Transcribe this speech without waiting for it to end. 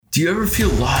Do you ever feel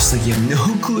lost, like you have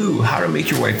no clue how to make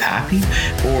your wife happy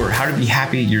or how to be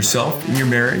happy yourself in your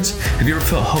marriage? Have you ever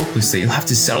felt hopeless that you'll have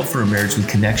to settle for a marriage with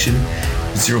connection,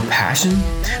 with zero passion?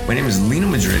 My name is Lino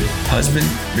Madrid, husband,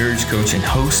 marriage coach, and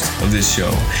host of this show.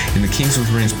 In the Kings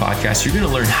with Rings podcast, you're going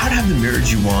to learn how to have the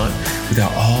marriage you want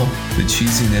without all the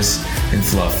cheesiness and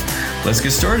fluff. Let's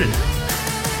get started.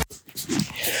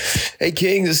 Hey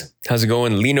Kings, how's it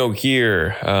going? Lino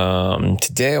here.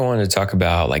 Today I wanted to talk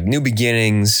about like new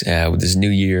beginnings with this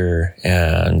new year.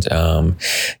 And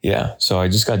so I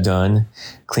just got done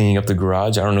cleaning up the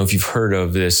garage. I don't know if you've heard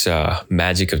of this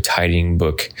Magic of Tidying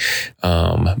book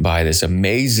by this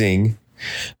amazing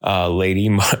lady,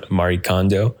 Marie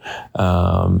Kondo.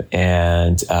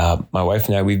 And my wife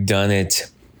and I, we've done it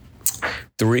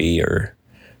 3 or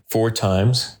 4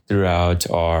 times throughout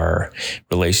our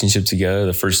relationship together.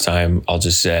 The first time, I'll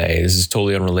just say, this is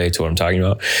totally unrelated to what I'm talking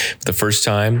about, but the first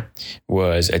time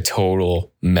was a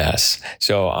total mess.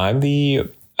 So I'm the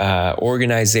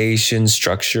organization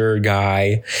structure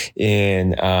guy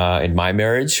in my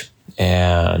marriage.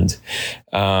 And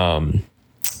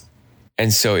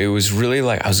so it was really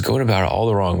like I was going about it all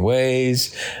the wrong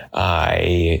ways.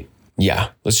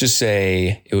 Let's just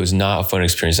say it was not a fun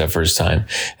experience that first time.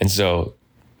 And so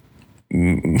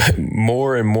the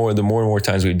more and more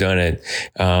times we've done it,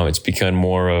 it's become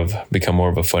more of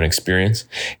a fun experience.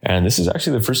 And this is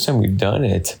actually the first time we've done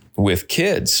it with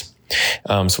kids.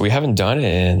 So we haven't done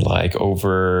it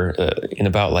in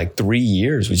about 3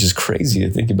 years, which is crazy to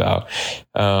think about.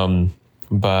 And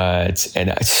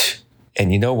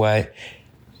you know what?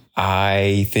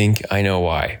 I think I know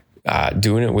why.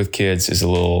 Doing it with kids is a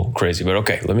little crazy, but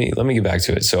okay, let me get back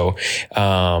to it. So,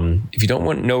 if you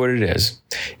don't know what it is,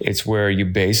 it's where you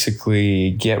basically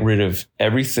get rid of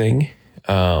everything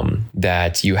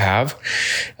that you have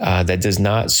that does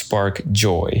not spark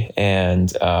joy,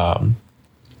 and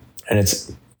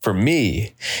it's, for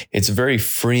me, it's a very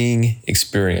freeing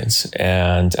experience,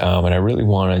 and I really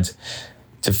wanted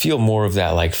to feel more of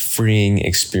that like freeing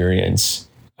experience.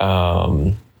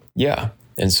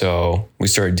 And so we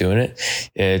started doing it.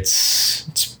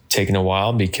 It's taken a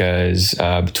while because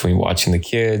between watching the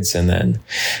kids and then,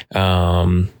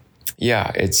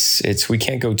 we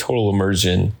can't go total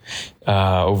immersion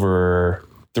over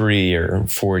 3 or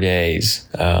 4 days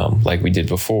like we did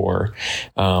before.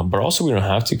 But also we don't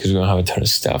have to because we don't have a ton of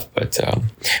stuff. But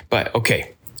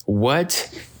okay,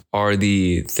 what are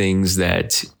the things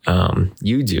that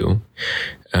you do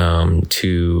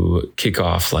to kick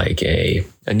off like a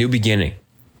new beginning?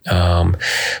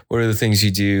 What are the things you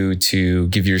do to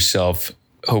give yourself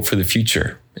hope for the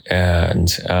future?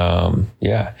 And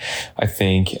I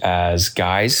think as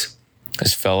guys,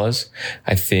 as fellas,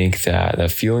 I think that the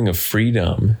feeling of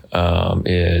freedom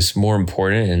is more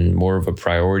important and more of a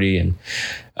priority in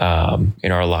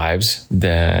our lives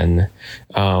than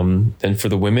for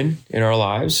the women in our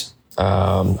lives.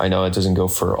 I know it doesn't go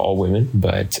for all women,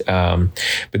 but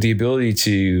the ability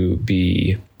to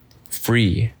be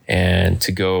free and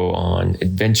to go on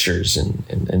adventures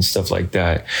and stuff like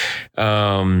that.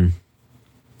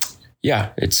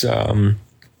 It's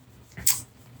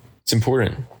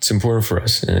important. It's important for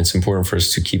us, and it's important for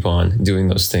us to keep on doing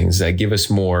those things that give us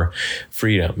more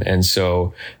freedom. And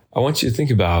so I want you to think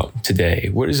about today,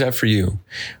 what is that for you?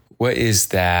 What is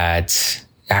that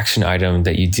action item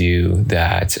that you do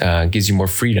that gives you more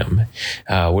freedom?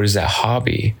 What is that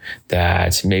hobby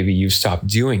that maybe you've stopped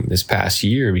doing this past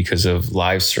year because of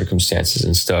life circumstances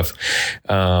and stuff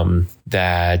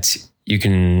that you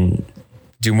can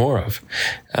do more of?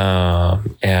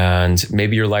 And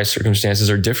maybe your life circumstances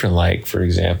are different. Like, for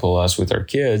example, us with our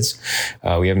kids,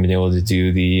 we haven't been able to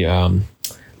do the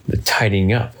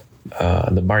tidying up,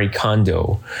 the Marie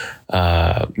Kondo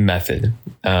method.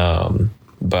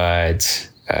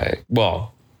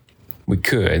 We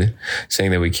could. Saying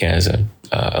that we can is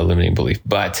a limiting belief.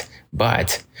 But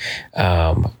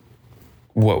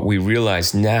what we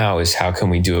realize now is how can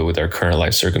we do it with our current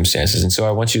life circumstances? And so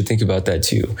I want you to think about that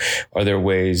too. Are there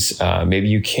ways, maybe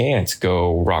you can't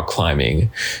go rock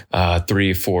climbing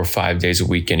 3, 4, 5 days a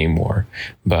week anymore,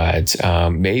 but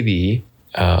maybe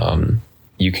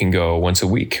you can go once a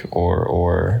week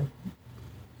or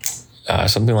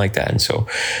something like that. And so,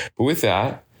 but with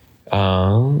that,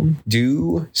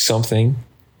 do something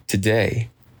today,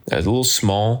 a little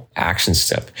small action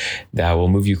step that will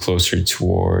move you closer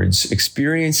towards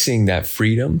experiencing that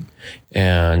freedom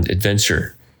and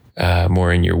adventure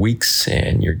more in your weeks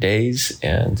and your days.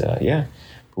 And but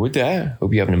with that,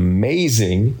 hope you have an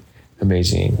amazing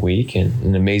week and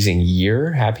an amazing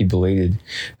year. Happy belated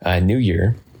New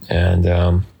Year. And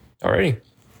alrighty,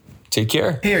 Take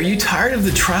care. Hey, are you tired of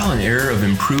the trial and error of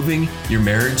improving your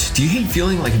marriage? Do you hate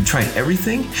feeling like you've tried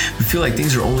everything, but feel like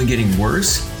things are only getting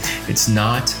worse? It's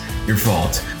not your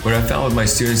fault. What I found with my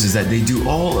students is that they do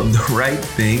all of the right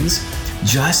things,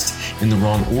 just in the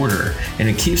wrong order, and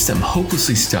it keeps them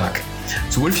hopelessly stuck.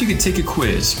 So what if you could take a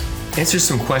quiz, answer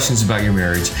some questions about your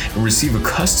marriage, and receive a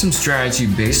custom strategy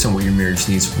based on what your marriage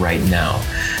needs right now?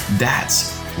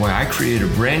 That's why I created a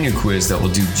brand new quiz that will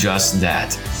do just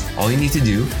that. All you need to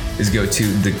do is go to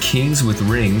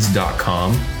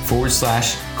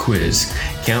thekingswithrings.com/quiz.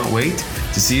 Can't wait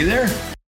to see you there.